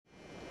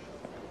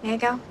May I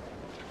go?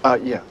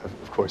 Yeah,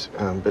 of course.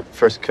 But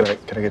first, could I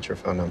get your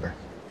phone number?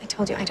 I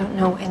told you I don't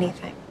know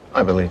anything.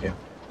 I believe you.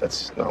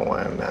 That's not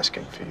why I'm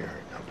asking for your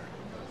number.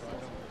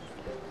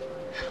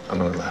 I'm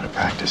not allowed to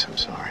practice, I'm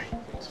sorry.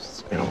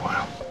 It's been a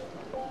while.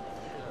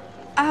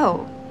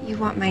 Oh, you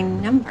want my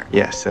number?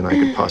 Yes, and I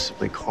could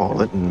possibly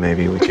call it, and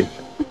maybe we could...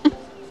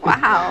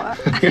 Wow.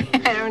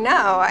 I don't know.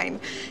 I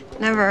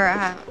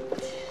never,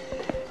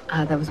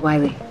 That was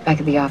Wiley, back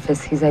at the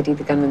office. He's ID'd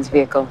the gunman's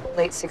vehicle.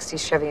 Late 60s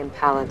Chevy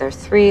Impala. There are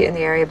 3 in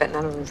the area, but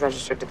none of them's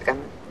registered to the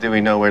gunman. Do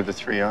we know where the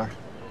 3 are?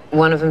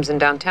 One of them's in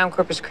downtown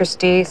Corpus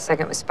Christi,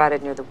 second was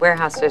spotted near the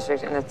warehouse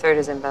district, and the third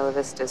is in Bella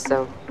Vista,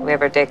 so we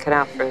have our day cut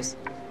out for us.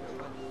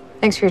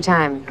 Thanks for your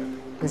time,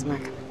 Ms.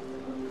 Mark.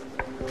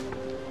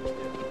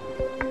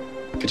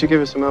 Could you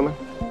give us a moment?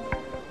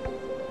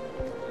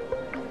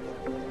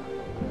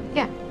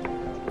 Yeah.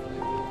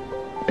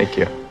 Thank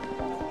you.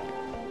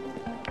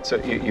 So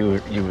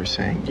you were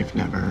saying you've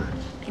never...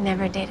 I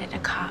never dated a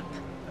cop.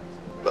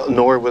 Well,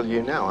 nor will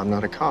you now. I'm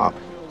not a cop.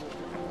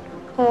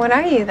 Well, what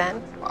are you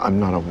then? I'm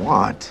not a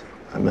what.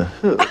 I'm a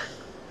who.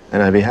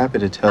 And I'd be happy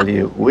to tell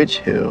you which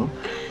who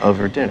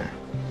over dinner.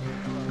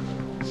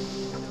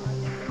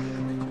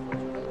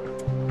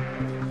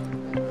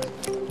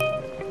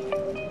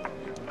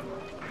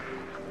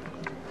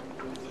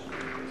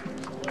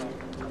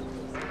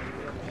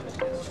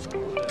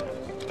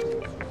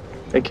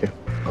 Thank you.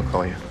 I'll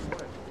call you.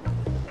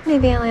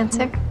 Maybe I'll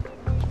answer.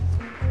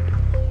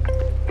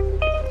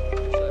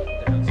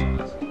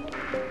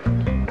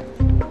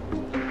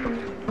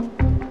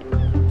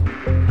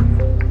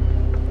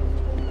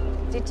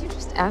 Did you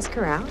just ask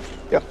her out?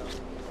 Yeah.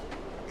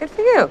 Good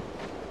for you,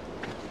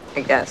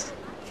 I guess.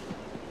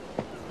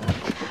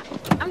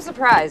 I'm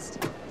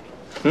surprised.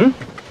 Hmm?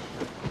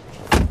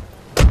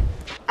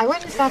 I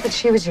wouldn't have thought that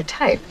she was your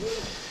type.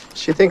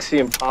 She thinks the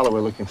Impala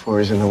we're looking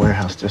for is in the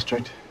warehouse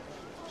district.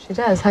 She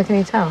does. How can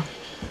you tell?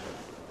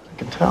 I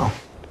can tell.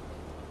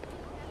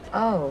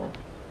 Oh.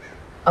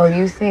 Oh,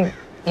 you think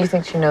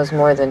she knows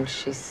more than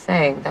she's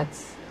saying.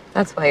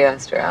 That's why you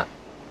asked her out.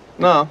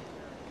 No.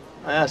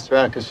 I asked her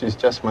out because she's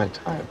just my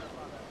type.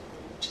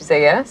 Did she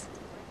say yes?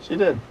 She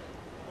did.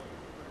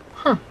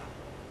 Huh.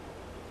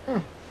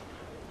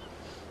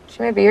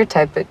 She may be your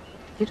type, but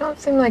you don't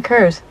seem like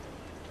hers.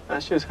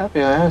 She was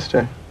happy I asked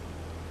her.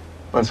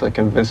 Once I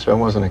convinced her I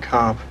wasn't a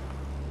cop.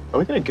 Are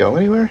we gonna go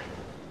anywhere?